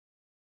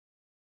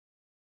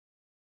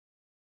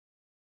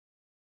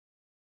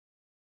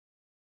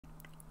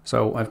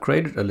So I've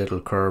created a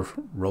little curve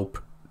rope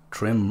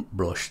trim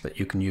brush that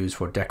you can use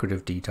for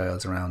decorative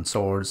details around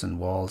swords and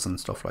walls and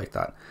stuff like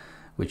that,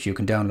 which you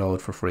can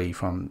download for free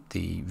from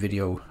the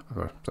video,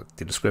 or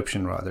the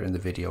description rather, in the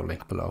video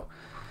link below.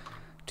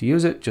 To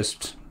use it,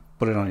 just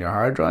put it on your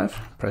hard drive,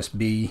 press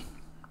B,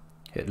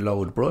 hit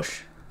load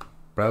brush,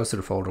 browse to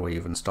the folder where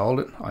you've installed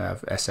it. I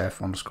have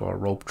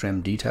SF_rope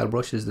trim detail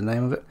brush is the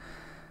name of it.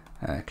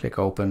 Click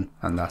open,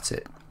 and that's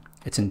it.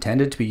 It's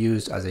intended to be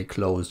used as a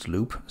closed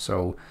loop,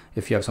 so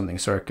if you have something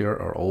circular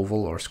or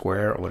oval or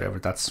square or whatever,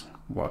 that's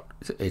what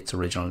its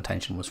original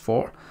intention was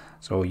for.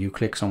 So you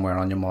click somewhere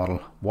on your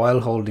model, while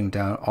holding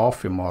down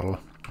off your model,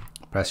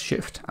 press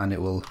shift, and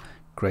it will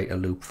create a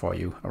loop for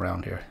you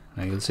around here.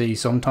 Now you'll see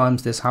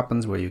sometimes this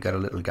happens where you get a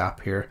little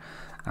gap here,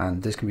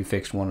 and this can be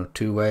fixed one of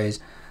two ways.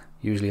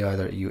 Usually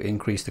either you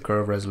increase the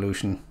curve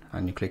resolution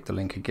and you click the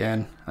link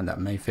again, and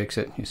that may fix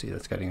it. You see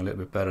that's getting a little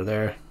bit better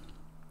there.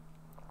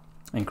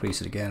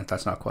 Increase it again if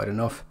that's not quite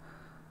enough,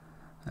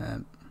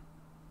 and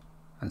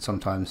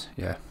sometimes,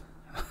 yeah,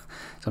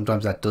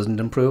 sometimes that doesn't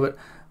improve it,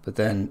 but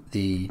then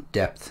the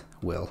depth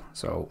will.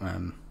 So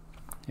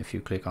if you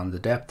click on the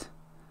depth,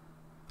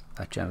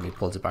 that generally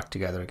pulls it back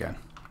together again.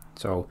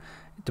 So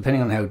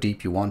depending on how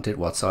deep you want it,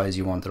 what size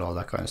you want it, all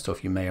that kind of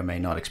stuff, you may or may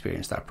not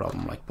experience that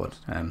problem, like, but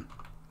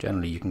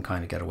generally you can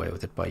kind of get away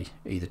with it by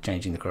either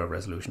changing the curve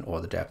resolution or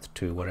the depth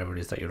to whatever it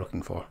is that you're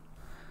looking for.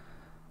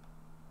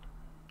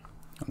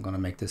 I'm going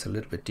to make this a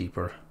little bit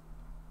deeper,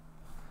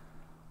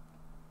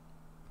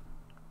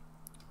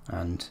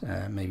 and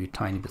maybe a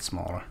tiny bit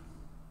smaller,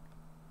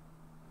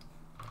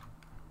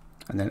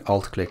 and then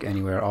alt click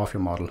anywhere off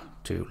your model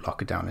to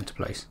lock it down into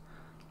place.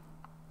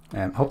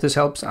 Hope this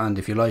helps, and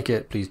if you like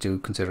it, please do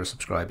consider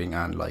subscribing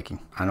and liking,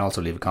 and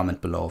also leave a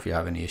comment below if you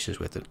have any issues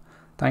with it.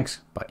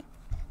 Thanks, bye.